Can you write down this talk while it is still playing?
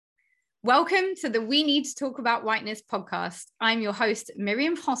Welcome to the We Need to Talk About Whiteness podcast. I'm your host,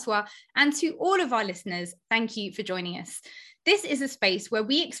 Miriam Francois, and to all of our listeners, thank you for joining us. This is a space where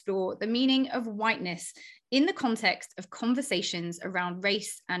we explore the meaning of whiteness in the context of conversations around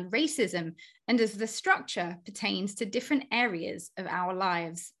race and racism, and as the structure pertains to different areas of our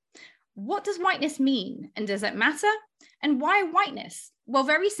lives. What does whiteness mean, and does it matter? And why whiteness? Well,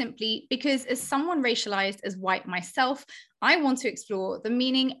 very simply, because as someone racialized as white myself, I want to explore the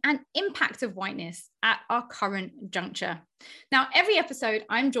meaning and impact of whiteness at our current juncture. Now, every episode,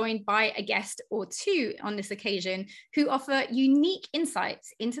 I'm joined by a guest or two on this occasion who offer unique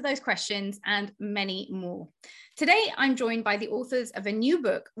insights into those questions and many more. Today, I'm joined by the authors of a new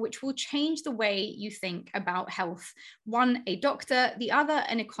book, which will change the way you think about health. One, a doctor, the other,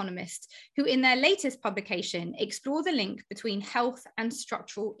 an economist, who in their latest publication explore the link between health and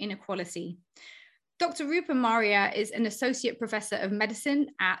structural inequality. Dr. Rupa Marya is an associate professor of medicine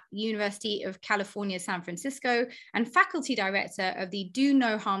at University of California, San Francisco, and faculty director of the Do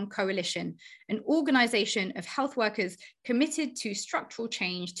No Harm Coalition, an organization of health workers committed to structural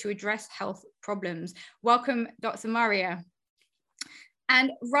change to address health problems. Welcome, Dr. Marya.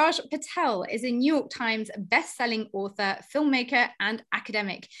 And Raj Patel is a New York Times best-selling author, filmmaker, and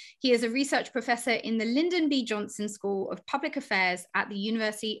academic. He is a research professor in the Lyndon B. Johnson School of Public Affairs at the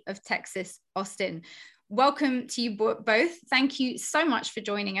University of Texas, Austin. Welcome to you both. Thank you so much for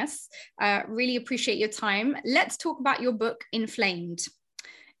joining us. Really appreciate your time. Let's talk about your book, Inflamed.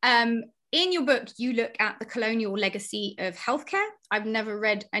 In your book, you look at the colonial legacy of healthcare. I've never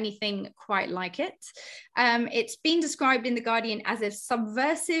read anything quite like it. It's been described in The Guardian as a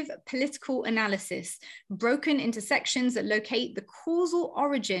subversive political analysis, broken into sections that locate the causal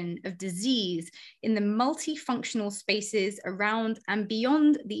origin of disease in the multifunctional spaces around and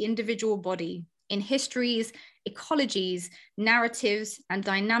beyond the individual body, in histories, ecologies, narratives, and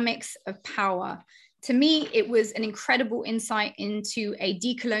dynamics of power. To me, it was an incredible insight into a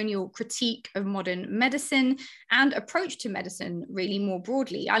decolonial critique of modern medicine and approach to medicine really more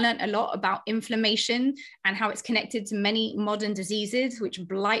broadly. I learned a lot about inflammation and how it's connected to many modern diseases which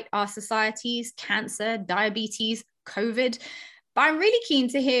blight our societies, cancer, diabetes, COVID. But I'm really keen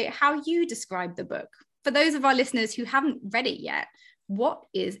to hear how you describe the book. For those of our listeners who haven't read it yet, what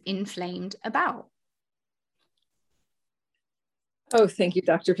is Inflamed about? Oh, thank you,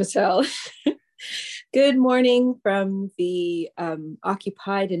 Dr. Patel. Good morning from the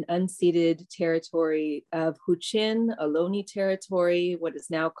occupied and unceded territory of Huichin, Ohlone territory, what is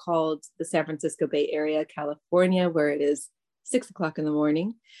now called the San Francisco Bay Area, California, where it is 6 o'clock in the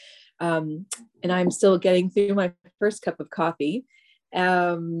morning. And I'm still getting through my first cup of coffee.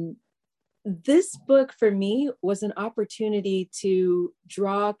 This book for me was an opportunity to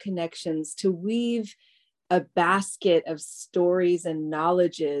draw connections, to weave a basket of stories and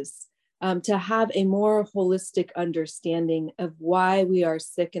knowledges, to have a more holistic understanding of why we are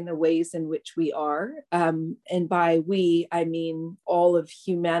sick in the ways in which we are. And by we, I mean all of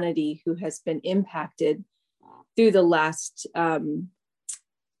humanity who has been impacted through the last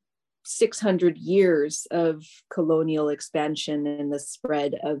 600 years of colonial expansion and the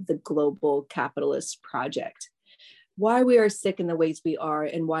spread of the global capitalist project. Why we are sick in the ways we are,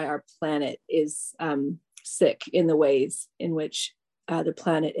 and why our planet is sick in the ways in which the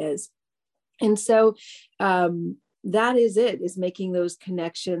planet is. And so that is making those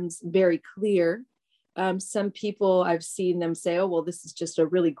connections very clear. Some people, I've seen them say, oh, well, this is just a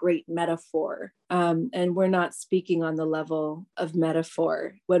really great metaphor. And we're not speaking on the level of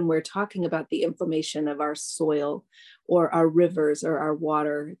metaphor when we're talking about the inflammation of our soil or our rivers or our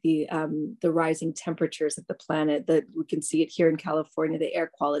water, the rising temperatures of the planet. That we can see it here in California. The air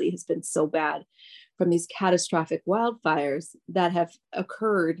quality has been so bad from these catastrophic wildfires that have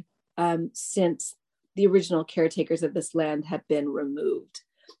occurred since the original caretakers of this land have been removed.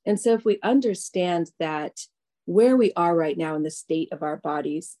 And so if we understand that where we are right now in the state of our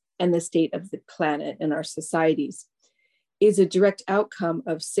bodies and the state of the planet and our societies is a direct outcome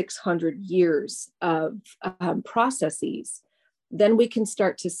of 600 years of processes, then we can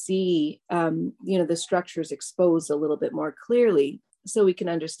start to see the structures exposed a little bit more clearly, so we can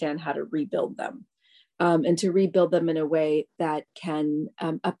understand how to rebuild them. And to rebuild them in a way that can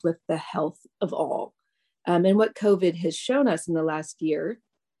uplift the health of all. And what COVID has shown us in the last year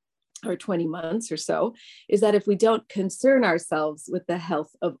or 20 months or so is that if we don't concern ourselves with the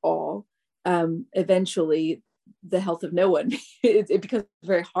health of all, eventually the health of no one, it becomes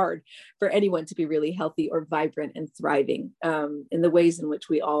very hard for anyone to be really healthy or vibrant and thriving in the ways in which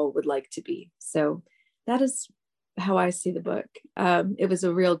we all would like to be. So that is how I see the book. It was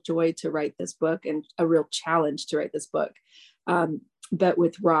a real joy to write this book and a real challenge to write this book. but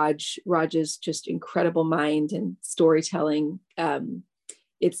with Raj's just incredible mind and storytelling,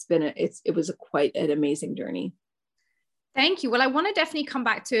 it was quite an amazing journey. Thank you. Well, I want to definitely come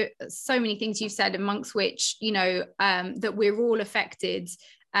back to so many things you've said, amongst which, that we're all affected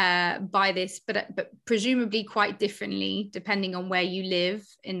by this, but presumably quite differently depending on where you live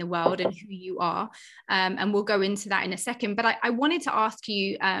in the world and who you are. And we'll go into that in a second. But I wanted to ask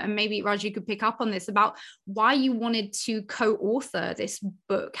you, and maybe Raj, you could pick up on this, about why you wanted to co-author this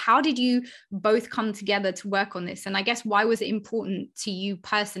book. How did you both come together to work on this? And I guess, why was it important to you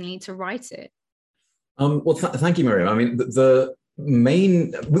personally to write it? Well, thank you, Miriam. I mean,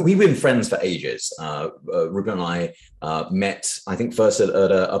 we've been friends for ages. Rupa and I met, I think, first at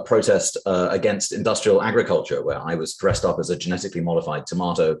a protest against industrial agriculture, where I was dressed up as a genetically modified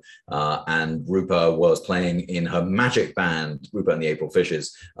tomato, and Rupa was playing in her magic band, Rupa and the April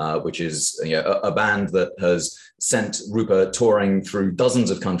Fishes, which is a band that has sent Rupa touring through dozens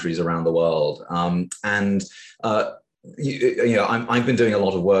of countries around the world. I've been doing a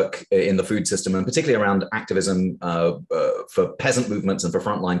lot of work in the food system, and particularly around activism for peasant movements and for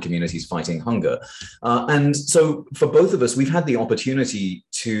frontline communities fighting hunger. And so for both of us, we've had the opportunity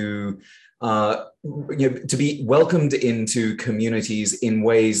to be welcomed into communities in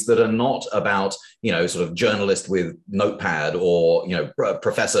ways that are not about, sort of journalist with notepad or,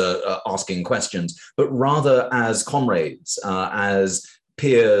 professor asking questions, but rather as comrades, as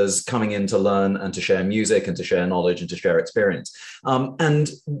peers coming in to learn and to share music and to share knowledge and to share experience.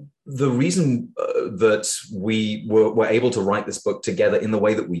 And the reason that we were able to write this book together in the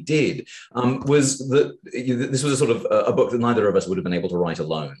way that we did was that this was a sort of a book that neither of us would have been able to write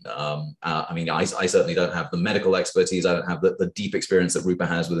alone. I certainly don't have the medical expertise. I don't have the deep experience that Rupa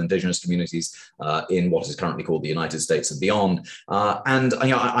has with Indigenous communities in what is currently called the United States and beyond.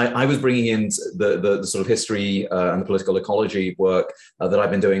 I was bringing in the sort of history and the political ecology work that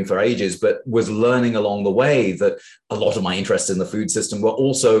I've been doing for ages, but was learning along the way that a lot of my interests in the food system were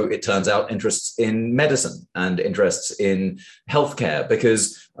also, it turns out, interests in medicine and interests in healthcare,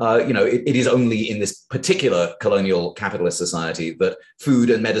 because it is only in this particular colonial capitalist society that food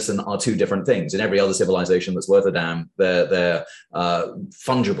and medicine are two different things. In every other civilization that's worth a damn, they're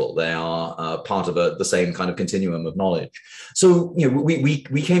fungible. They are part of the same kind of continuum of knowledge. So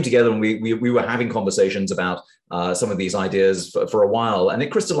we came together and we were having conversations about some of these ideas for a while, and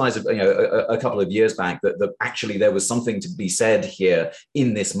it crystallized a couple of years back that actually there was something to be said here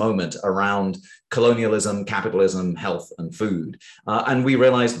in this moment around colonialism, capitalism, health, and food. And we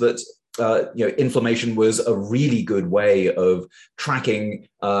realized that inflammation was a really good way of tracking,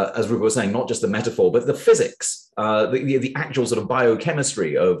 as Rupa was saying, not just the metaphor, but the physics, the actual sort of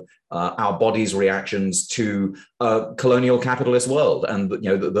biochemistry of our body's reactions to a colonial capitalist world, and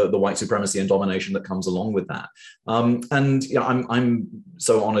the white supremacy and domination that comes along with that. I'm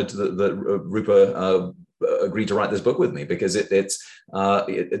so honored that Rupa agreed to write this book with me, because it's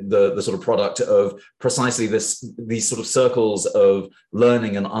the sort of product of precisely these sort of circles of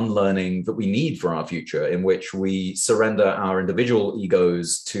learning and unlearning that we need for our future, in which we surrender our individual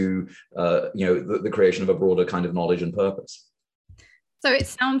egos to the creation of a broader kind of knowledge and purpose. So it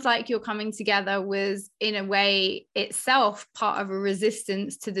sounds like your coming together was, in a way, itself part of a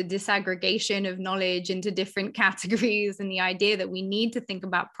resistance to the disaggregation of knowledge into different categories, and the idea that we need to think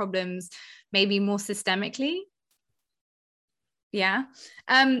about problems maybe more systemically. Yeah.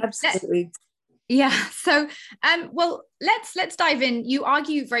 Absolutely. Yeah. So, well, let's dive in. You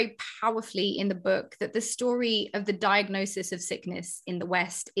argue very powerfully in the book that the story of the diagnosis of sickness in the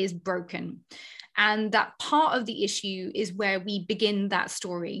West is broken, and that part of the issue is where we begin that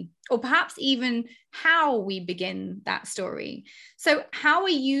story, or perhaps even how we begin that story. So, how are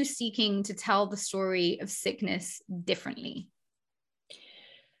you seeking to tell the story of sickness differently?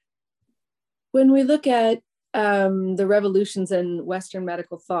 When we look at the revolutions in Western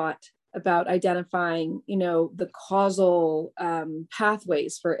medical thought about identifying, the causal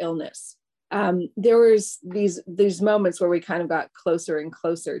pathways for illness, there was these moments where we kind of got closer and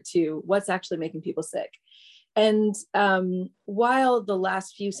closer to what's actually making people sick. And while the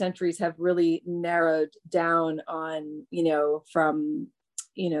last few centuries have really narrowed down on, from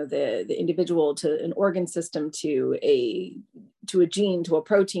the individual to an organ system to a gene to a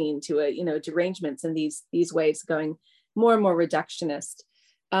protein to a derangements in these ways, going more and more reductionist,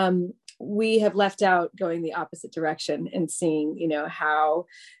 we have left out going the opposite direction and seeing how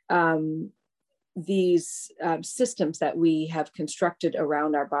these systems that we have constructed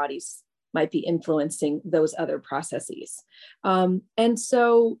around our bodies might be influencing those other processes. And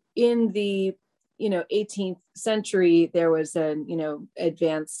so in the 18th century, there was an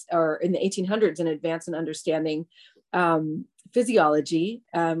advance, or in the 1800s, an advance in understanding physiology,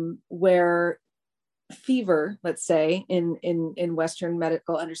 where fever, let's say, in Western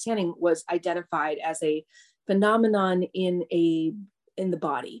medical understanding, was identified as a phenomenon in the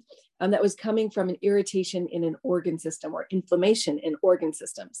body that was coming from an irritation in an organ system or inflammation in organ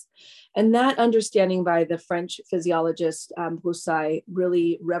systems. And that understanding by the French physiologist Broussais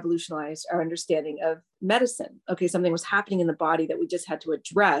really revolutionized our understanding of medicine. Okay, something was happening in the body that we just had to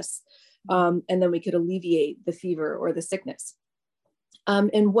address, and then we could alleviate the fever or the sickness.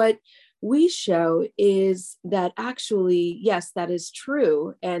 And what we show is that actually, yes, that is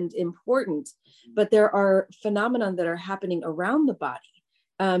true and important, but there are phenomena that are happening around the body,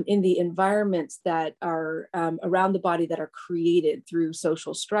 in the environments that are around the body that are created through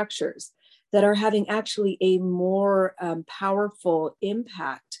social structures that are having actually a more powerful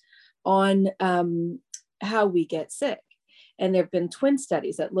impact on how we get sick. And there have been twin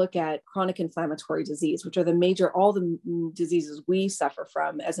studies that look at chronic inflammatory disease, which are all the diseases we suffer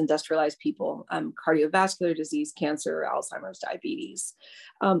from as industrialized people, cardiovascular disease, cancer, Alzheimer's, diabetes.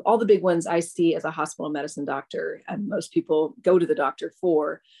 All the big ones I see as a hospital medicine doctor, and most people go to the doctor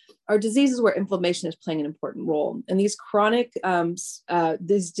for, are diseases where inflammation is playing an important role. And these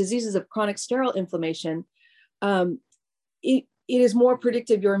these diseases of chronic sterile inflammation, it is more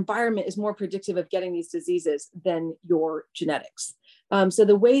predictive, your environment is more predictive of getting these diseases than your genetics. So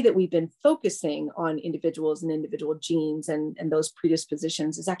the way that we've been focusing on individuals and individual genes and those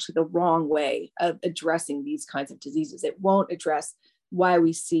predispositions is actually the wrong way of addressing these kinds of diseases. It won't address why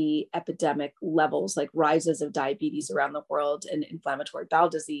we see epidemic levels like rises of diabetes around the world and inflammatory bowel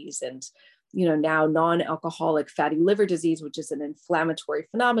disease and now non-alcoholic fatty liver disease, which is an inflammatory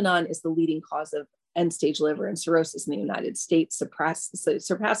phenomenon, is the leading cause of end-stage liver and cirrhosis in the United States,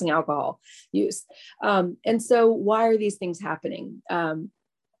 surpassing alcohol use. And so why are these things happening? And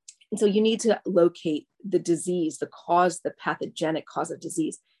so you need to locate the disease, the pathogenic cause of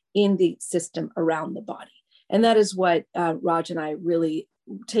disease in the system around the body. And that is what Raj and I really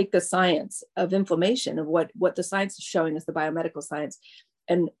take the science of inflammation, of what the science is showing us, the biomedical science,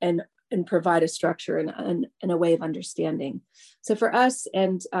 and provide a structure and a way of understanding. So for us,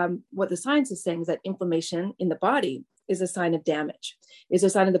 and what the science is saying is that inflammation in the body is a sign of damage, is a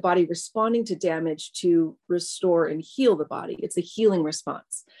sign of the body responding to damage to restore and heal the body. It's a healing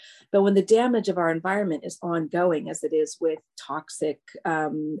response. But when the damage of our environment is ongoing, as it is with toxic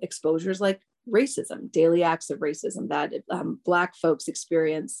exposures like racism, daily acts of racism that Black folks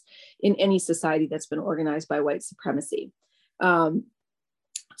experience in any society that's been organized by white supremacy.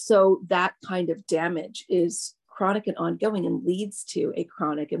 So that kind of damage is chronic and ongoing and leads to a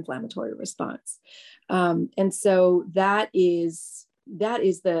chronic inflammatory response. And so that is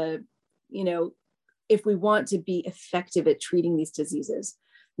the, if we want to be effective at treating these diseases,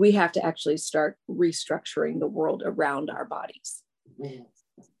 we have to actually start restructuring the world around our bodies.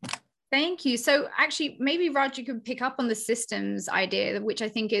 Thank you. So actually, maybe Raj, you could pick up on the systems idea, which I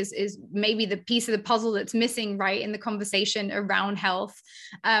think is maybe the piece of the puzzle that's missing, right, in the conversation around health.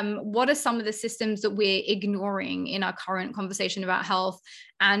 What are some of the systems that we're ignoring in our current conversation about health?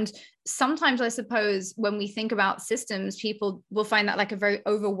 And sometimes I suppose when we think about systems, people will find that like a very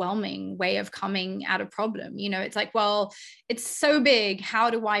overwhelming way of coming at a problem. It's like, well, it's so big. How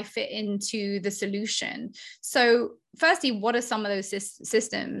do I fit into the solution? So firstly, what are some of those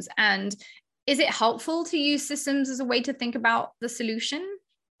systems? And is it helpful to use systems as a way to think about the solution?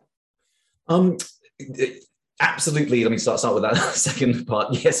 Absolutely. Let me start with that second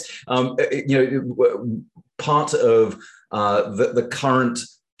part. Yes. Part of the current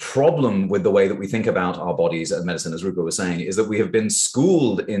problem with the way that we think about our bodies as medicine, as Rupa was saying, is that we have been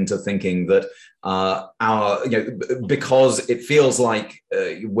schooled into thinking that because it feels like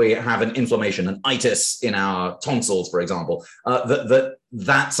we have an inflammation, an itis in our tonsils, for example,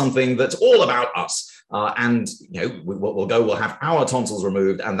 that's something that's all about us. We'll have our tonsils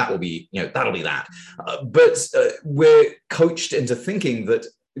removed, and that will be, that'll be that. But we're coached into thinking that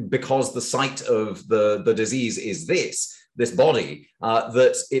because the site of the disease is this body,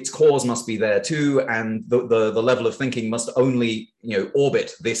 that its cause must be there too, and the level of thinking must only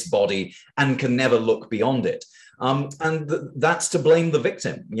orbit this body and can never look beyond it. That's to blame the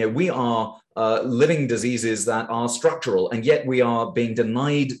victim. We are living diseases that are structural, and yet we are being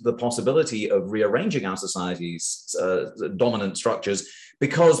denied the possibility of rearranging our society's dominant structures,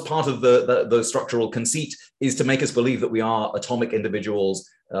 because part of the structural conceit is to make us believe that we are atomic individuals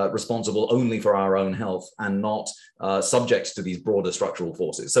responsible only for our own health and not subject to these broader structural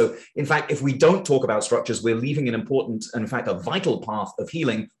forces. So, in fact, if we don't talk about structures, we're leaving an important and, in fact, a vital path of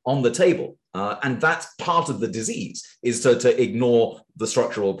healing on the table. And that's part of the disease, is to ignore the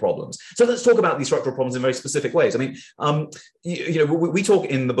structural problems. So let's talk about these structural problems in very specific ways. I mean, we talk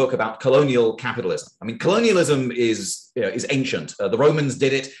in the book about colonial capitalism. I mean, colonialism is ancient. The Romans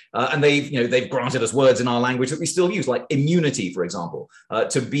did it, and they've granted us words in our language that we still use, like immunity, for example.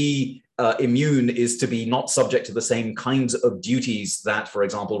 To be immune is to be not subject to the same kinds of duties that, for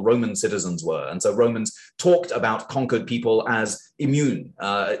example, Roman citizens were. And so Romans talked about conquered people as immune,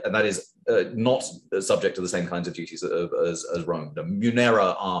 and that is not subject to the same kinds of duties as Rome.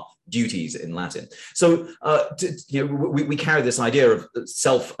 Munera are duties in Latin. So we carry this idea of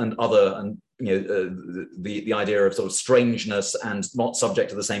self and other, and the idea of sort of strangeness and not subject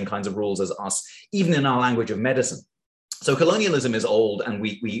to the same kinds of rules as us, even in our language of medicine. So colonialism is old, and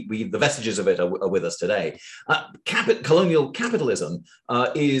the vestiges of it are with us today. Colonial capitalism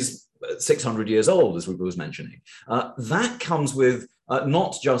is 600 years old, as we was mentioning. That comes with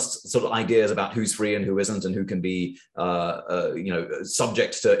not just sort of ideas about who's free and who isn't, and who can be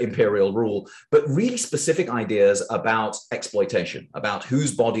subject to imperial rule, but really specific ideas about exploitation, about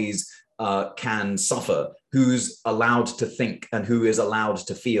whose bodies can suffer, who's allowed to think and who is allowed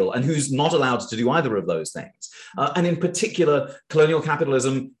to feel, and who's not allowed to do either of those things. And in particular, colonial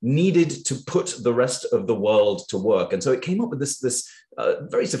capitalism needed to put the rest of the world to work. And so it came up with this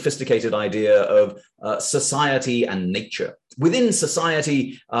very sophisticated idea of society and nature. Within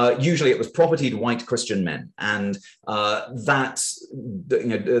society, usually it was propertied white Christian men, and the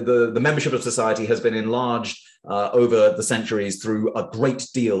membership of society has been enlarged over the centuries through a great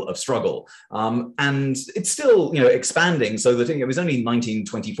deal of struggle, and it's still expanding. So that it was only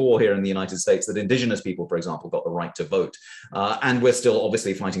 1924 here in the United States that indigenous people, for example, got the right to vote, and we're still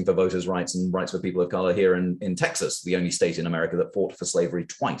obviously fighting for voters' rights and rights for people of color here in Texas, the only state in America that fought for slavery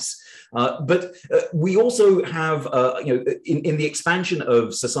twice. But we also have in the expansion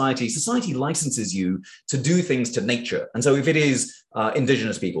of society licenses you to do things to nature, and so if it is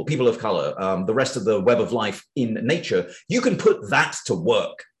indigenous people of color, the rest of the web of life in nature, you can put that to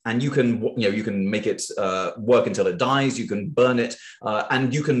work, and you can make it work until it dies. You can burn it,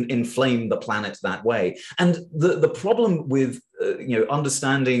 and you can inflame the planet that way. And the problem with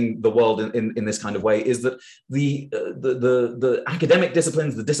understanding the world in this kind of way is that the academic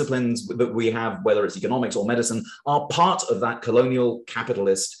disciplines, the disciplines that we have, whether it's economics or medicine, are part of that colonial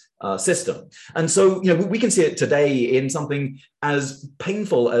capitalist system. And so, we can see it today in something as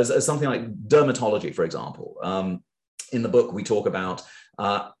painful as something like dermatology, for example. In the book, we talk about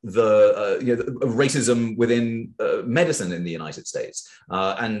the racism within medicine in the United States.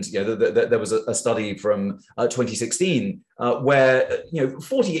 And there was a study from 2016 where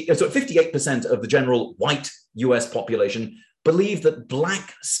 58% of the general white US population believe that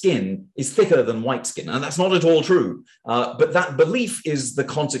black skin is thicker than white skin. And that's not at all true. But that belief is the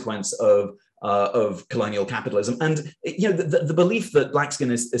consequence of colonial capitalism. And the belief that black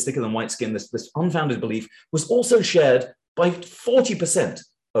skin is thicker than white skin, this unfounded belief, was also shared by 40%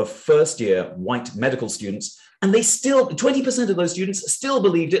 of first-year white medical students, and 20% of those students still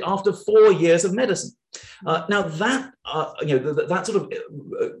believed it after 4 years of medicine. Now that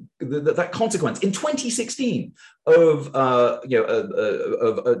that consequence in 2016 of the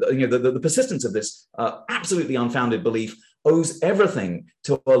persistence of this absolutely unfounded belief owes everything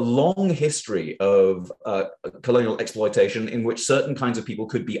to a long history of colonial exploitation in which certain kinds of people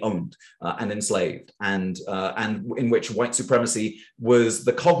could be owned and enslaved, and in which white supremacy was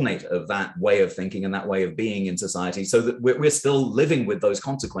the cognate of that way of thinking and that way of being in society, so that we're still living with those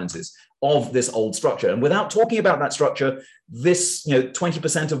consequences of this old structure. And without talking about that structure, this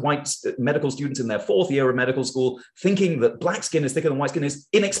 20% of white medical students in their fourth year of medical school thinking that black skin is thicker than white skin is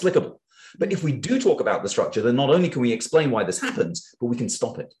inexplicable. But if we do talk about the structure, then not only can we explain why this happens, but we can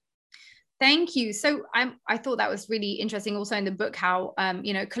stop it. Thank you. So I thought that was really interesting also in the book, how,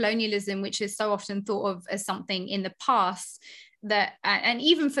 colonialism, which is so often thought of as something in the past, that, and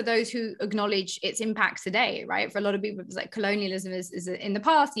even for those who acknowledge its impact today, right? For a lot of people, it's like colonialism is in the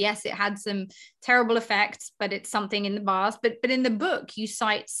past. Yes, it had some terrible effects, but it's something in the past. But in the book, you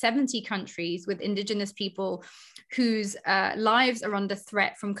cite 70 countries with indigenous people whose lives are under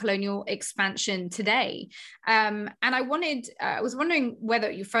threat from colonial expansion today. And I was wondering whether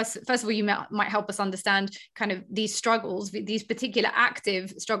you first of all, you might help us understand kind of these struggles, these particular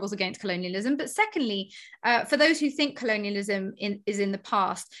active struggles against colonialism. But secondly, for those who think colonialism is in the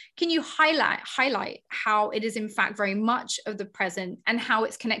past, can you highlight how it is in fact very much of the present and how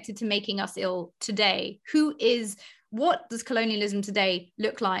it's connected to making us ill today? What does colonialism today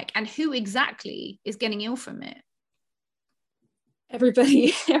look like, and who exactly is getting ill from it?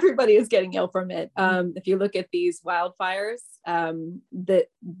 Everybody is getting ill from it. If you look at these wildfires,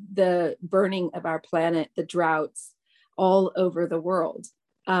 the burning of our planet, the droughts all over the world,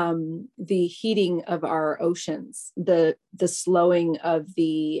 the heating of our oceans, the slowing of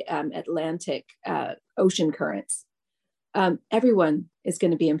the Atlantic ocean currents. Everyone is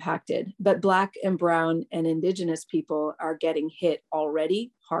going to be impacted, but Black and Brown and Indigenous people are getting hit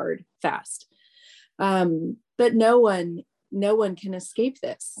already hard, fast. But no one can escape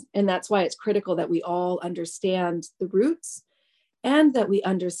this. And that's why it's critical that we all understand the roots, and that we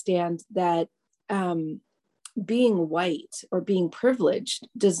understand that being white or being privileged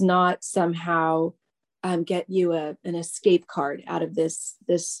does not somehow get you an escape card out of this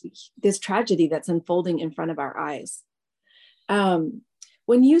tragedy that's unfolding in front of our eyes.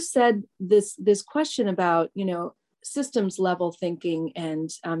 When you said this question about, systems level thinking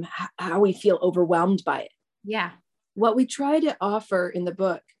and how we feel overwhelmed by it. Yeah. What we try to offer in the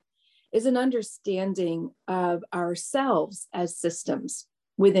book is an understanding of ourselves as systems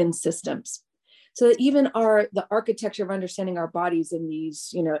within systems. So that even the architecture of understanding our bodies in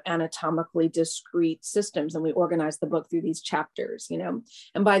these, anatomically discrete systems, and we organize the book through these chapters,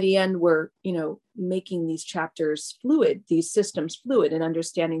 and by the end, we're, making these chapters fluid, these systems fluid, and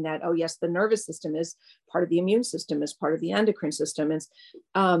understanding that, oh yes, the nervous system is part of the immune system, is part of the endocrine system.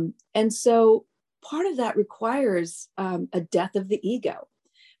 And so part of that requires a death of the ego,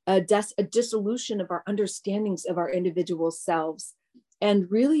 a dissolution of our understandings of our individual selves,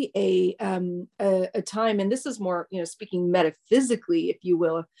 and really a time, and this is more, speaking metaphysically, if you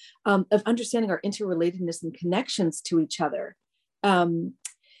will, of understanding our interrelatedness and connections to each other,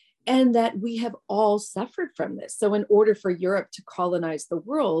 and that we have all suffered from this. So in order for Europe to colonize the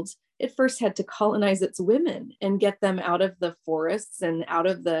world, it first had to colonize its women and get them out of the forests and out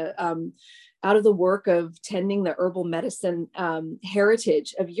of the work of tending the herbal medicine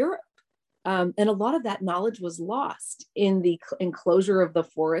heritage of Europe. And a lot of that knowledge was lost in the enclosure of the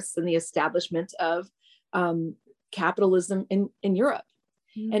forests and the establishment of capitalism in Europe,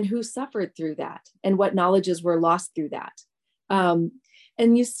 and who suffered through that, and what knowledges were lost through that.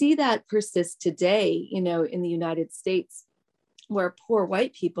 And you see that persist today, in the United States, where poor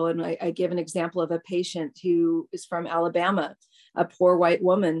white people, and I give an example of a patient who is from Alabama, a poor white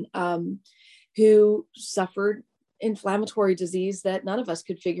woman who suffered inflammatory disease that none of us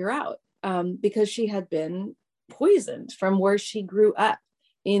could figure out. Because she had been poisoned from where she grew up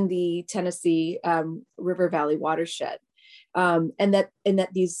in the Tennessee River Valley watershed, and that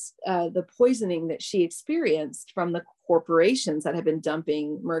the poisoning that she experienced from the corporations that have been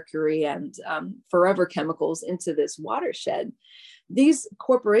dumping mercury and forever chemicals into this watershed. These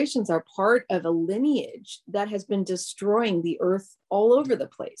corporations are part of a lineage that has been destroying the earth all over the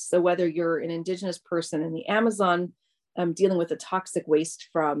place. So whether you're an indigenous person in the Amazon, dealing with the toxic waste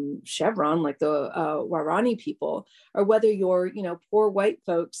from Chevron, like the Waorani people, or whether you're, poor white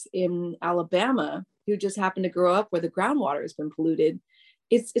folks in Alabama who just happen to grow up where the groundwater has been polluted,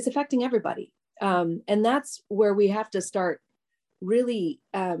 it's affecting everybody. And that's where we have to start really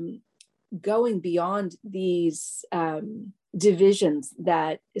going beyond these divisions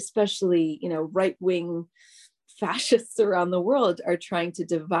that especially, right-wing fascists around the world are trying to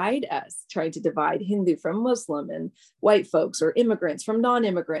divide us, trying to divide Hindu from Muslim, and white folks or immigrants from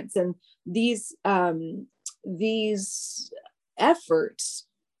non-immigrants. And these efforts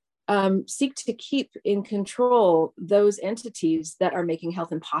seek to keep in control those entities that are making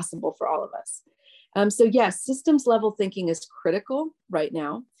health impossible for all of us. So yes, systems level thinking is critical right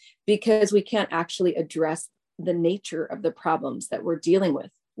now, because we can't actually address the nature of the problems that we're dealing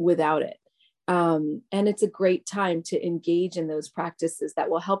with without it. And it's a great time to engage in those practices that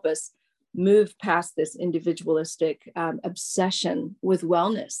will help us move past this individualistic obsession with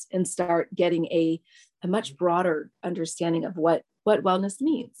wellness and start getting a much broader understanding of what wellness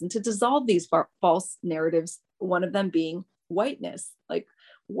means, and to dissolve these false narratives, one of them being whiteness. Like,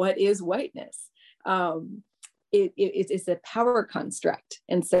 what is whiteness? It's a power construct.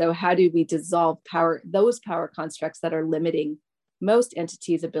 And so how do we dissolve those power constructs that are limiting most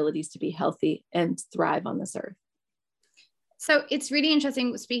entities' abilities to be healthy and thrive on this earth? So it's really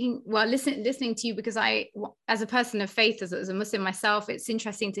interesting listening to you, because I, as a person of faith, as a Muslim myself, it's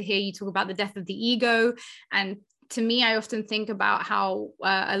interesting to hear you talk about the death of the ego. And to me, I often think about how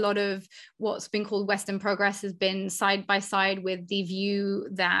a lot of what's been called Western progress has been side by side with the view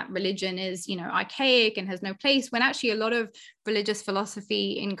that religion is, archaic and has no place, when actually a lot of religious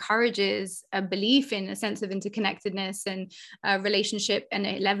philosophy encourages a belief in a sense of interconnectedness and a relationship and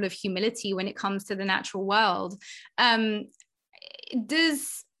a level of humility when it comes to the natural world.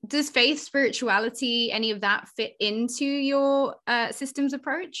 Does faith, spirituality, any of that fit into your systems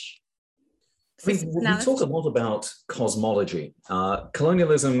approach? We talk a lot about cosmology.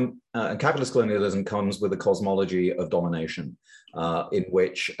 Colonialism and capitalist colonialism comes with a cosmology of domination, in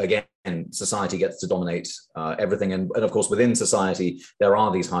which, again, society gets to dominate everything. And of course, within society, there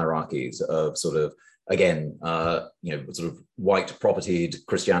are these hierarchies of sort of, again, sort of white propertied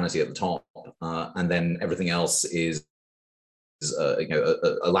Christianity at the top, and then everything else is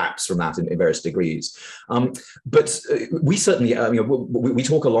a lapse from that in various degrees. But we certainly, we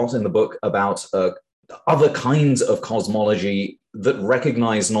talk a lot in the book about other kinds of cosmology that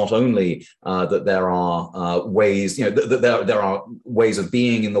recognize not only that there are ways, that there are ways of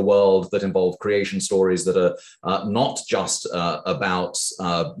being in the world that involve creation stories that are not just about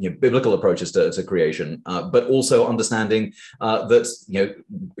biblical approaches to creation, but also understanding that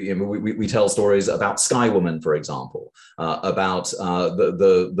we tell stories about Sky Woman, for example, about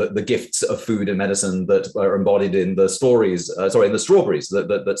the gifts of food and medicine that are embodied in the stories, in the strawberries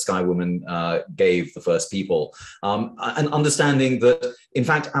that Sky Woman gave the first people, and understanding that, in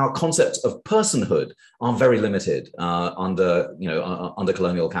fact, our concepts of personhood are very limited under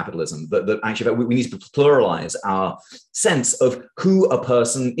colonial capitalism. That actually we need to pluralize our sense of who a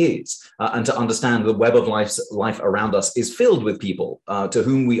person is, and to understand the web of life around us is filled with people to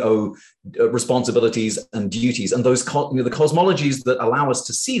whom we owe responsibilities and duties. And those the cosmologies that allow us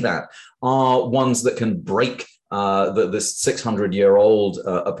to see that are ones that can break this 600-year-old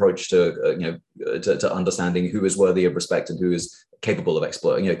approach to understanding who is worthy of respect and who is capable of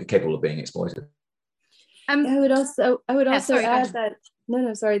capable of being exploited. I would also add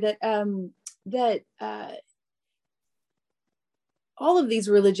that all of these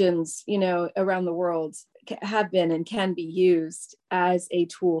religions, around the world have been and can be used as a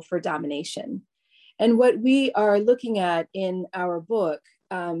tool for domination. And what we are looking at in our book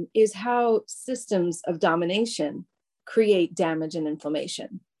is how systems of domination create damage and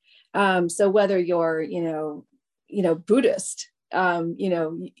inflammation. So whether you're, Buddhist,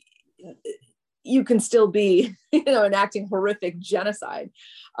 you can still be, enacting horrific genocide.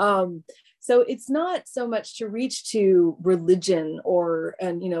 So it's not so much to reach to religion or,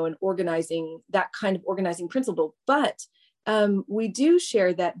 an organizing, that kind of organizing principle, but we do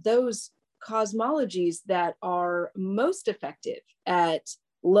share that those cosmologies that are most effective at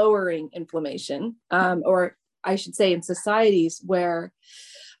lowering inflammation, or I should say in societies where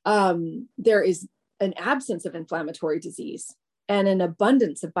there is an absence of inflammatory disease and an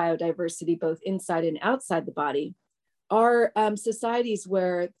abundance of biodiversity, both inside and outside the body, are societies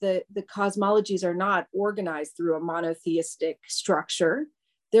where the cosmologies are not organized through a monotheistic structure.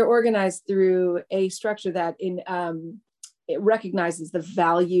 They're organized through a structure that it recognizes the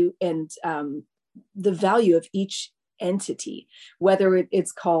value and the value of each entity, whether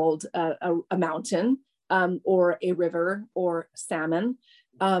it's called a mountain or a river or salmon.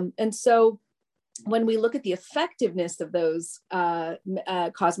 And so when we look at the effectiveness of those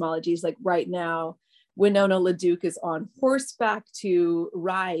cosmologies, like right now, Winona LaDuke is on horseback to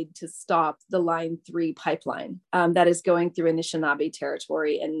ride to stop the Line 3 pipeline that is going through Anishinaabe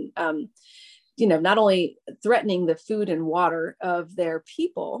territory, and not only threatening the food and water of their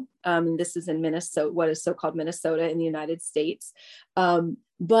people, this is in Minnesota, what is so-called Minnesota in the United States,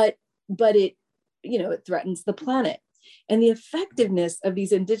 but it, it threatens the planet. And the effectiveness of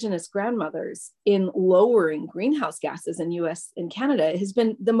these Indigenous grandmothers in lowering greenhouse gases in US and Canada has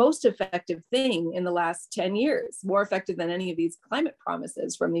been the most effective thing in the last 10 years, more effective than any of these climate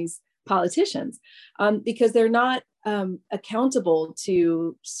promises from these politicians, because they're not accountable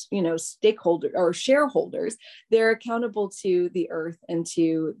to, stakeholders or shareholders. They're accountable to the earth and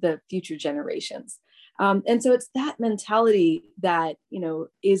to the future generations. And so it's that mentality that,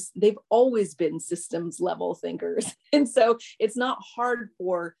 they've always been systems level thinkers. And so it's not hard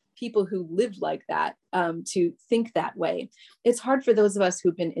for people who live like that to think that way. It's hard for those of us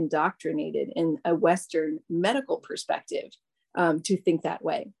who've been indoctrinated in a Western medical perspective to think that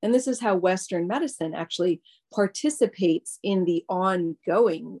way. And this is how Western medicine actually participates in the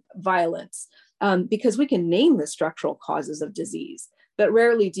ongoing violence, because we can name the structural causes of disease. But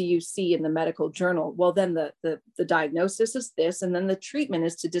rarely do you see in the medical journal, well, then the diagnosis is this, and then the treatment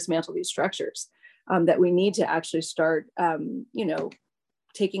is to dismantle these structures, that we need to actually start,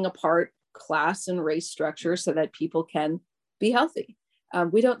 taking apart class and race structures so that people can be healthy.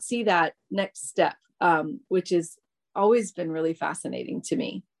 We don't see that next step, which has always been really fascinating to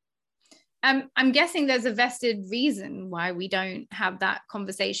me. I'm guessing there's a vested reason why we don't have that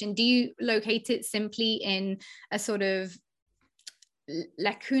conversation. Do you locate it simply in a sort of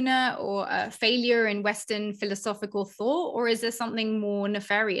lacuna or a failure in Western philosophical thought, or is there something more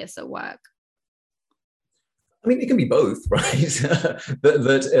nefarious at work? I mean, it can be both, right?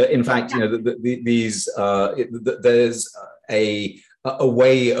 In fact, you know, there's a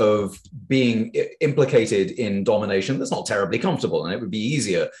way of being implicated in domination that's not terribly comfortable, and it would be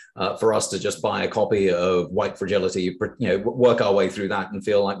easier for us to just buy a copy of White Fragility, you know, work our way through that and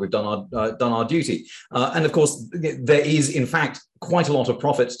feel like we've done our duty. And of course, there is, in fact, quite a lot of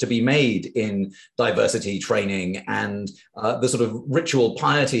profit to be made in diversity training and the sort of ritual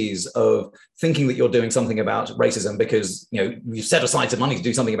pieties of thinking that you're doing something about racism because, you know, you've set aside some money to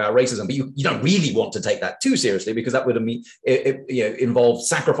do something about racism, but you don't really want to take that too seriously because that would involve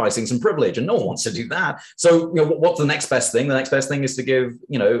sacrificing some privilege, and no one wants to do that. So, you know, what's the next best thing? The next best thing is to give,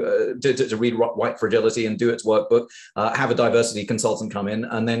 you know, to read White Fragility and do its workbook, have a diversity consultant come in,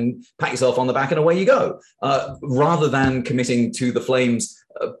 and then pat yourself on the back and away you go, rather than committing to the flames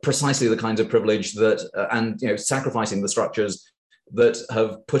precisely the kinds of privilege that and, you know, sacrificing the structures that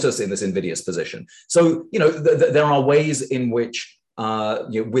have put us in this invidious position. So, you know, there are ways in which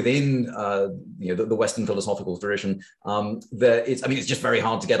you know, within you know, the Western philosophical tradition, it's just very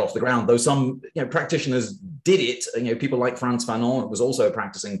hard to get off the ground. Though some, you know, practitioners did it. You know, people like Frantz Fanon, who was also a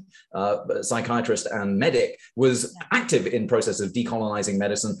practicing psychiatrist and medic, was active in process of decolonizing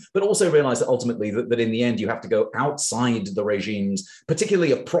medicine, but also realized that ultimately that in the end you have to go outside the regimes,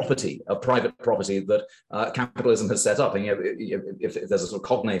 particularly of property, of private property that capitalism has set up. And, you know, if there's a sort of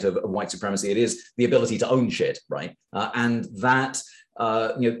cognate of white supremacy, it is the ability to own shit, right? And that.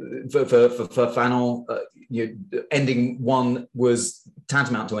 You know, for Fanon, you know, ending one was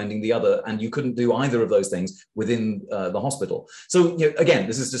tantamount to ending the other, and you couldn't do either of those things within the hospital. So, you know, again,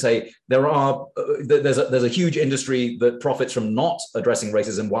 this is to say there's a huge industry that profits from not addressing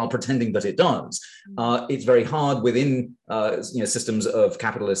racism while pretending that it does. It's very hard within you know, systems of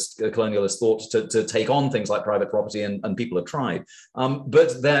capitalist colonialist thought to take on things like private property, and people have tried.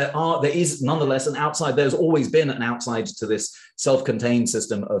 But there is nonetheless an outside. There's always been an outside to this self-contained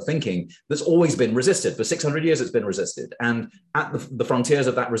system of thinking that's always been resisted. For 600 years, it's been resisted. And at the frontiers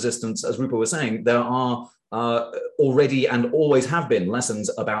of that resistance, as Rupa was saying, there are already and always have been lessons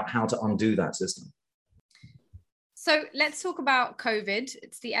about how to undo that system. So let's talk about COVID.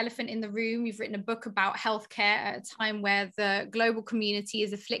 It's the elephant in the room. You've written a book about healthcare at a time where the global community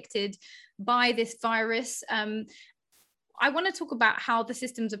is afflicted by this virus. I want to talk about how the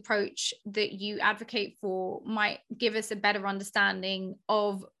systems approach that you advocate for might give us a better understanding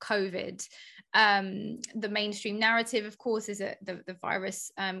of COVID. The mainstream narrative, of course, is that the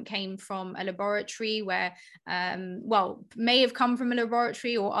virus came from a laboratory where, may have come from a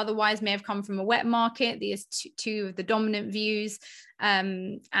laboratory or otherwise may have come from a wet market. These two of the dominant views.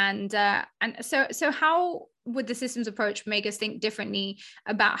 So how would the systems approach make us think differently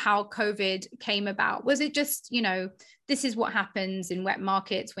about how COVID came about? Was it just, you know, this is what happens in wet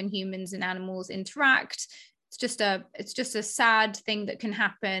markets when humans and animals interact? It's just a sad thing that can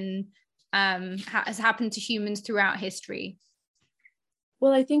happen, has happened to humans throughout history.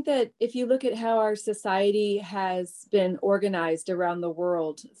 Well, I think that if you look at how our society has been organized around the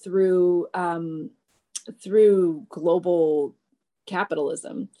world through global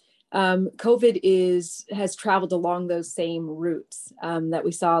capitalism, COVID has traveled along those same routes that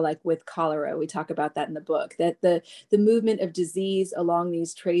we saw, like with cholera. We talk about that in the book, that the movement of disease along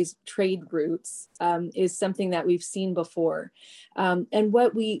these trade routes is something that we've seen before. And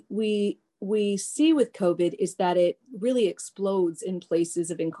what we see with COVID is that it really explodes in places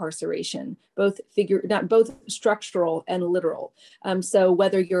of incarceration, both structural and literal. So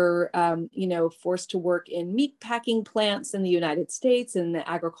whether you're, forced to work in meat packing plants in the United States, in the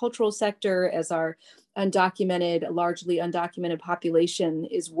agricultural sector, as our largely undocumented population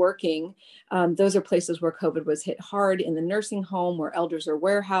is working, those are places where COVID was hit hard. In the nursing home, where elders are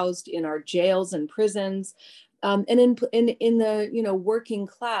warehoused, in our jails and prisons. And in the working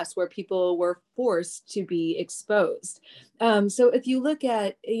class, where people were forced to be exposed. So if you look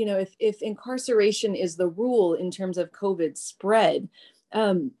at, if incarceration is the rule in terms of COVID spread,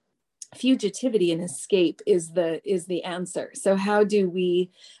 fugitivity and escape is the answer. So how do we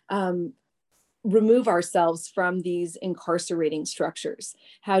remove ourselves from these incarcerating structures?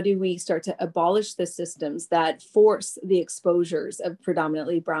 How do we start to abolish the systems that force the exposures of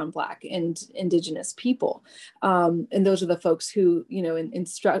predominantly brown, Black, and Indigenous people? And those are the folks who, in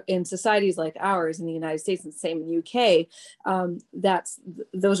societies like ours in the United States, and the same in the UK,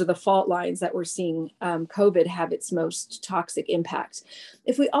 those are the fault lines that we're seeing COVID have its most toxic impact.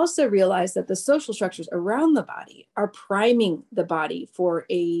 If we also realize that the social structures around the body are priming the body for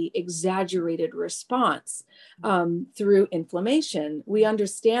a exaggerated response through inflammation, we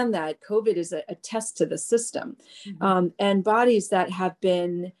understand that COVID is a test to the system. And bodies that have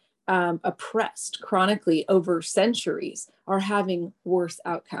been oppressed chronically over centuries are having worse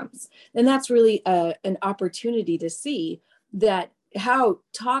outcomes. And that's really an opportunity to see that how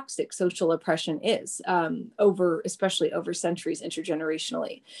toxic social oppression is especially over centuries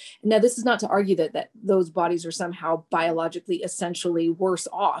intergenerationally. Now, this is not to argue that those bodies are somehow biologically essentially worse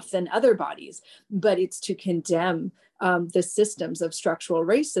off than other bodies, but it's to condemn the systems of structural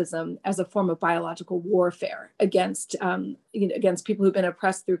racism as a form of biological warfare against people who've been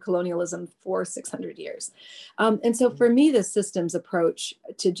oppressed through colonialism for 600 years. And so for me, the systems approach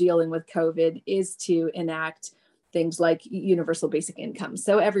to dealing with COVID is to enact things like universal basic income,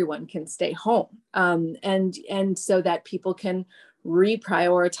 so everyone can stay home, and so that people can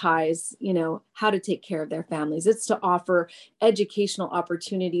reprioritize, how to take care of their families. It's to offer educational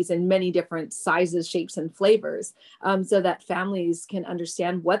opportunities in many different sizes, shapes, and flavors, so that families can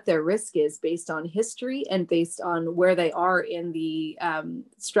understand what their risk is based on history and based on where they are in the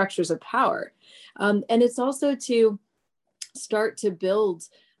structures of power. And it's also to start to build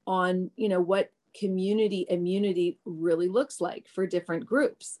on, what community immunity really looks like for different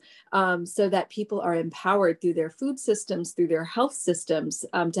groups, so that people are empowered through their food systems, through their health systems,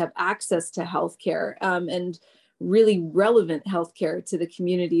 to have access to healthcare, and really relevant healthcare to the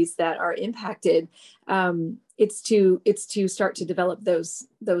communities that are impacted. It's to start to develop those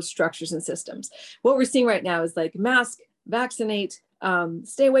structures and systems. What we're seeing right now is like mask, vaccinate,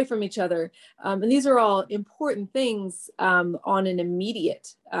 stay away from each other. And these are all important things on an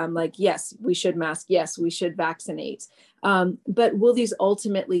immediate, like, yes, we should mask. Yes, we should vaccinate. But will these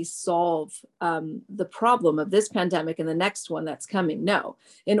ultimately solve the problem of this pandemic and the next one that's coming? No.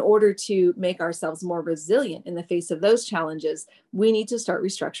 In order to make ourselves more resilient in the face of those challenges, we need to start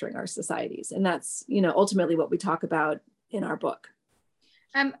restructuring our societies. And that's, ultimately what we talk about in our book.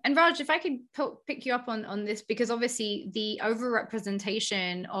 And Raj, if I could pick you up on this, because obviously the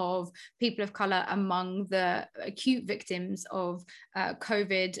overrepresentation of people of color among the acute victims of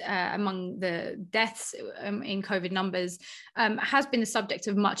COVID, among the deaths in COVID numbers, has been the subject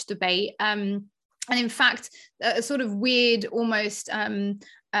of much debate. And in fact, a sort of weird, almost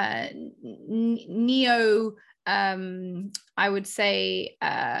I would say,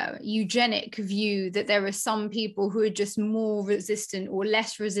 eugenic view that there are some people who are just more resistant or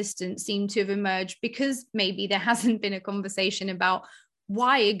less resistant seem to have emerged because maybe there hasn't been a conversation about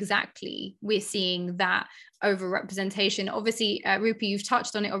why exactly we're seeing that overrepresentation. Obviously, Rupa, you've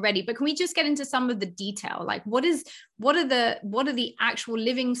touched on it already, but can we just get into some of the detail? Like, what are the actual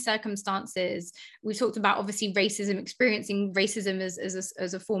living circumstances? We talked about obviously racism, experiencing racism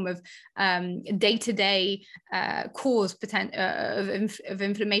as a form of day-to-day cause of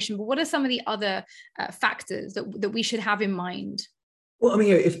inflammation. But what are some of the other factors that we should have in mind? Well, I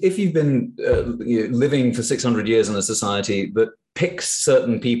mean, if you've been living for 600 years in a society that picks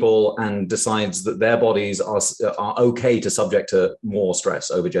certain people and decides that their bodies are okay to subject to more stress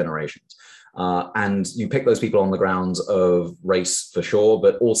over generations, and you pick those people on the grounds of race for sure,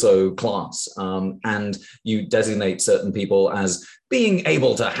 but also class, and you designate certain people as being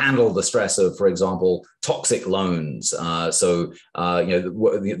able to handle the stress of, for example, toxic loans. The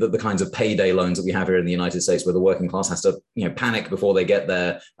kinds of payday loans that we have here in the United States, where the working class has to, panic before they get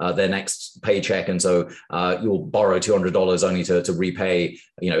their next paycheck, and so you'll borrow $200 only to repay,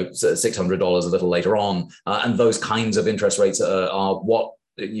 $600 a little later on, and those kinds of interest rates are what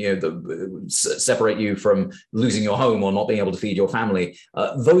separate you from losing your home or not being able to feed your family.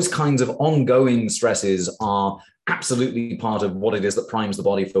 Those kinds of ongoing stresses are absolutely part of what it is that primes the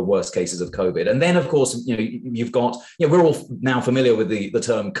body for worst cases of COVID. And then, of course, you've got, we're all now familiar with the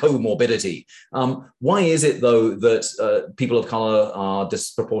term comorbidity. Why is it, though, that people of color are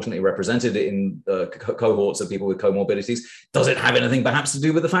disproportionately represented in cohorts of people with comorbidities? Does it have anything perhaps to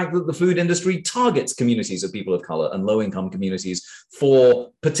do with the fact that the food industry targets communities of people of color and low-income communities for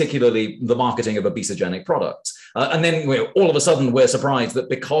particularly the marketing of obesogenic products? And then all of a sudden we're surprised that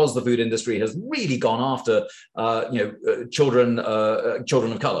because the food industry has really gone after children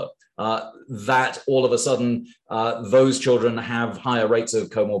of color, that all of a sudden those children have higher rates of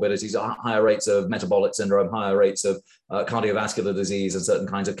comorbidities, higher rates of metabolic syndrome, higher rates of cardiovascular disease and certain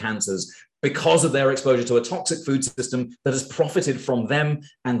kinds of cancers, because of their exposure to a toxic food system that has profited from them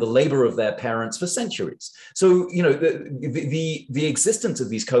and the labor of their parents for centuries. So, the existence of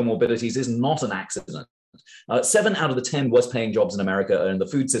these comorbidities is not an accident. 7 out of the 10 worst paying jobs in America are in the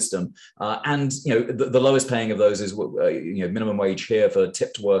food system. And the lowest paying of those is minimum wage here for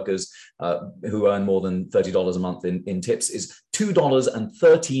tipped workers who earn more than $30 a month in tips is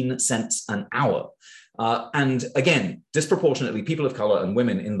 $2.13 an hour. And again, disproportionately people of color and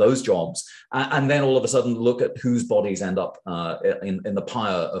women in those jobs, and then all of a sudden look at whose bodies end up in the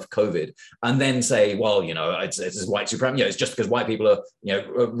pyre of COVID, and then say, well, it's white supremacy. It's just because white people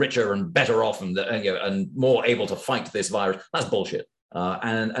are richer and better off and more able to fight this virus. That's bullshit.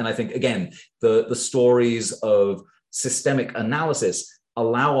 And I think again, the stories of systemic analysis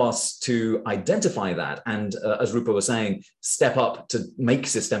allow us to identify that and, as Rupa was saying, step up to make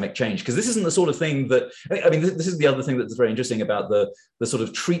systemic change. Because this isn't the sort of thing that, this is the other thing that's very interesting about the sort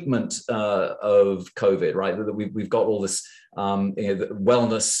of treatment of COVID, right? That we've got all this the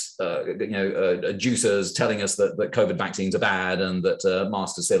wellness juicers telling us that COVID vaccines are bad and that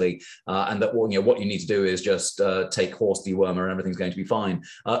masks are silly, and that what you need to do is just take horse dewormer and everything's going to be fine.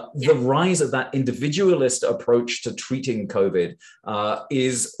 The rise of that individualist approach to treating COVID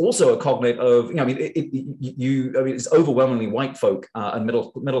is also a cognate of it's overwhelmingly white folk and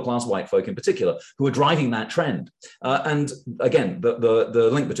middle class white folk in particular who are driving that trend. And again, the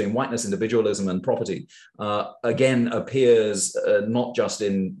link between whiteness, individualism, and property again appears not just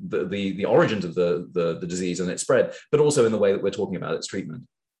in the origins of the disease and its spread, but also in the way that we're talking about its treatment.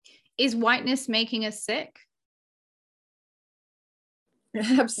 Is whiteness making us sick?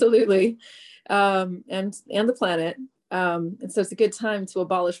 Absolutely, and the planet. And so it's a good time to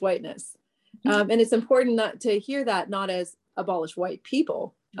abolish whiteness. And it's important not to hear that not as abolish white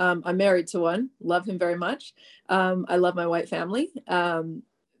people. I'm married to one, love him very much. I love my white family.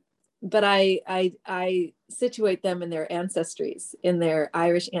 But I situate them in their ancestries, in their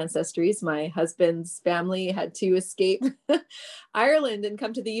Irish ancestries. My husband's family had to escape Ireland and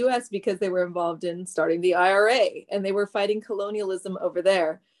come to the US because they were involved in starting the IRA, and they were fighting colonialism over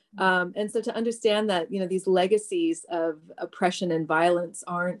there. And so to understand that, these legacies of oppression and violence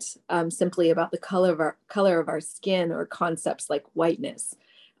aren't simply about the color of our skin or concepts like whiteness.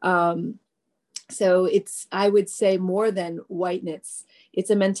 So it's, I would say, more than whiteness. It's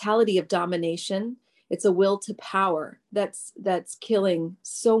a mentality of domination. It's a will to power that's killing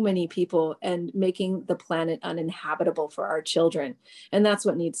so many people and making the planet uninhabitable for our children. And that's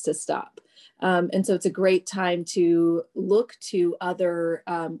what needs to stop. And so it's a great time to look to other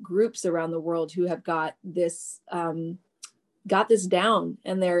groups around the world who have got this down,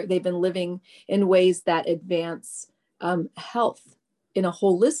 and they've been living in ways that advance health in a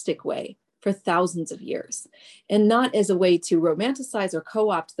holistic way for thousands of years, and not as a way to romanticize or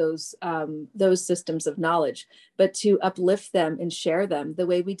co-opt those systems of knowledge, but to uplift them and share them the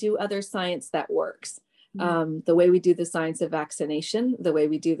way we do other science that works. The way we do the science of vaccination, the way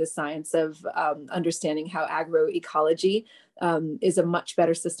we do the science of understanding how agroecology is a much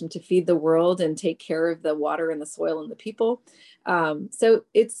better system to feed the world and take care of the water and the soil and the people. So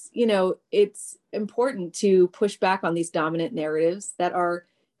it's important to push back on these dominant narratives that are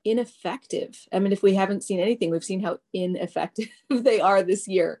ineffective. I mean, if we haven't seen anything, we've seen how ineffective they are this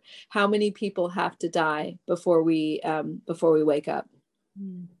year. How many people have to die before we wake up?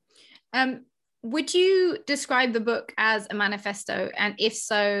 Would you describe the book as a manifesto? And if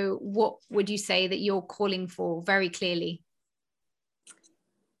so, what would you say that you're calling for very clearly?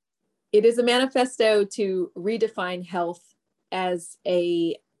 It is a manifesto to redefine health as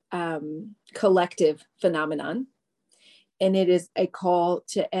a collective phenomenon. And it is a call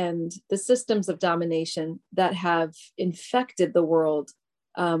to end the systems of domination that have infected the world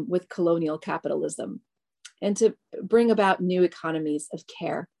with colonial capitalism, and to bring about new economies of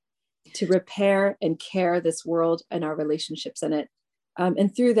care, to repair and care this world and our relationships in it.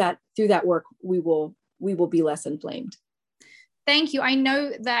 And through that work, we will be less inflamed. Thank you. I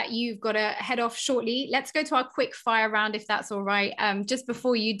know that you've got to head off shortly. Let's go to our quick fire round, if that's all right. Just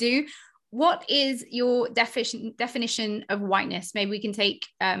before you do, what is your definition of whiteness? Maybe we can take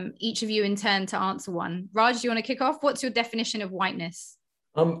each of you in turn to answer one. Raj, do you want to kick off? What's your definition of whiteness?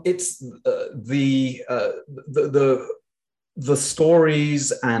 It's the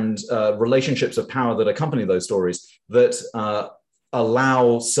stories and relationships of power that accompany those stories that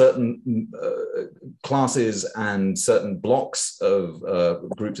allow certain classes and certain blocks of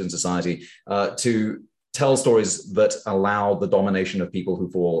groups in society to tell stories that allow the domination of people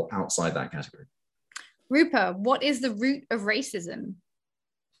who fall outside that category. Rupa, what is the root of racism?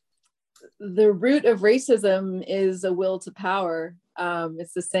 The root of racism is a will to power.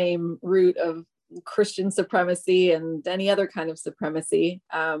 It's the same root of Christian supremacy and any other kind of supremacy.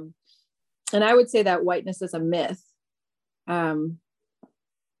 And I would say that whiteness is a myth, and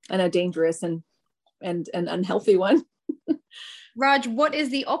a dangerous and unhealthy one. Raj, what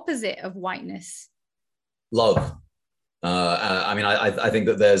is the opposite of whiteness? Love. I think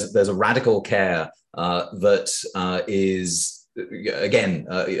that there's a radical care that is again,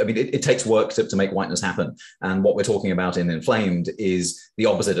 I mean, it takes work to make whiteness happen. And what we're talking about in Inflamed is the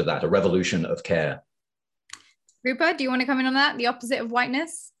opposite of that, a revolution of care. Rupa, do you want to come in on that? The opposite of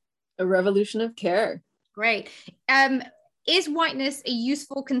whiteness? A revolution of care. Great. Is whiteness a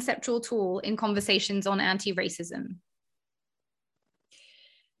useful conceptual tool in conversations on anti-racism?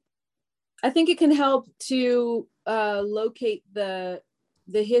 I think it can help to locate the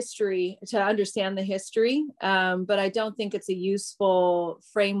history, to understand the history, but I don't think it's a useful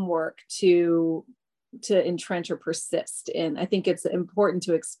framework to entrench or persist in. I think it's important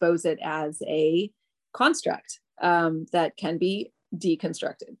to expose it as a construct that can be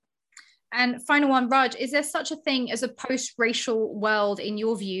deconstructed. And final one, Raj, is there such a thing as a post-racial world in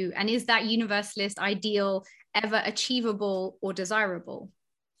your view? And is that universalist ideal ever achievable or desirable?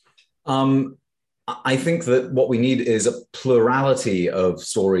 I think that what we need is a plurality of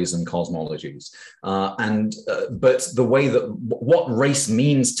stories and cosmologies. But the way that what race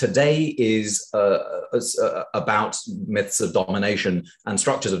means today is about myths of domination and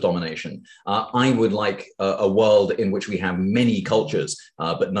structures of domination. I would like a world in which we have many cultures,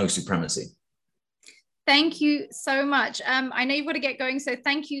 but no supremacy. Thank you so much. I know you've got to get going, so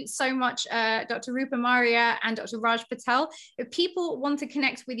thank you so much, Dr. Rupa Marya and Dr. Raj Patel. If people want to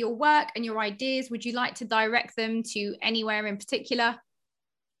connect with your work and your ideas, would you like to direct them to anywhere in particular?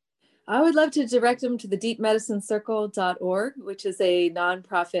 I would love to direct them to the deepmedicinecircle.org, which is a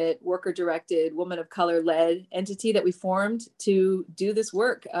nonprofit, worker-directed, woman of color-led entity that we formed to do this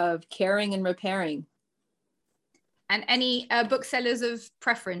work of caring and repairing. And any booksellers of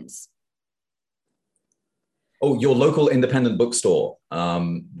preference? Oh, your local independent bookstore.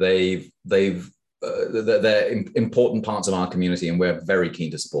 They're important parts of our community, and we're very keen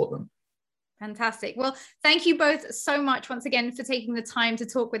to support them. Fantastic. Well, thank you both so much once again for taking the time to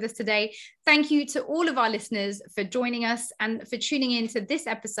talk with us today. Thank you to all of our listeners for joining us and for tuning in to this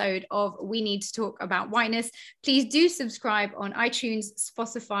episode of We Need to Talk About Whiteness. Please do subscribe on iTunes,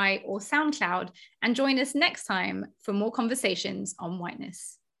 Spotify, or SoundCloud, and join us next time for more conversations on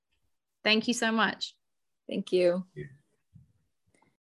whiteness. Thank you so much. Thank you. Thank you.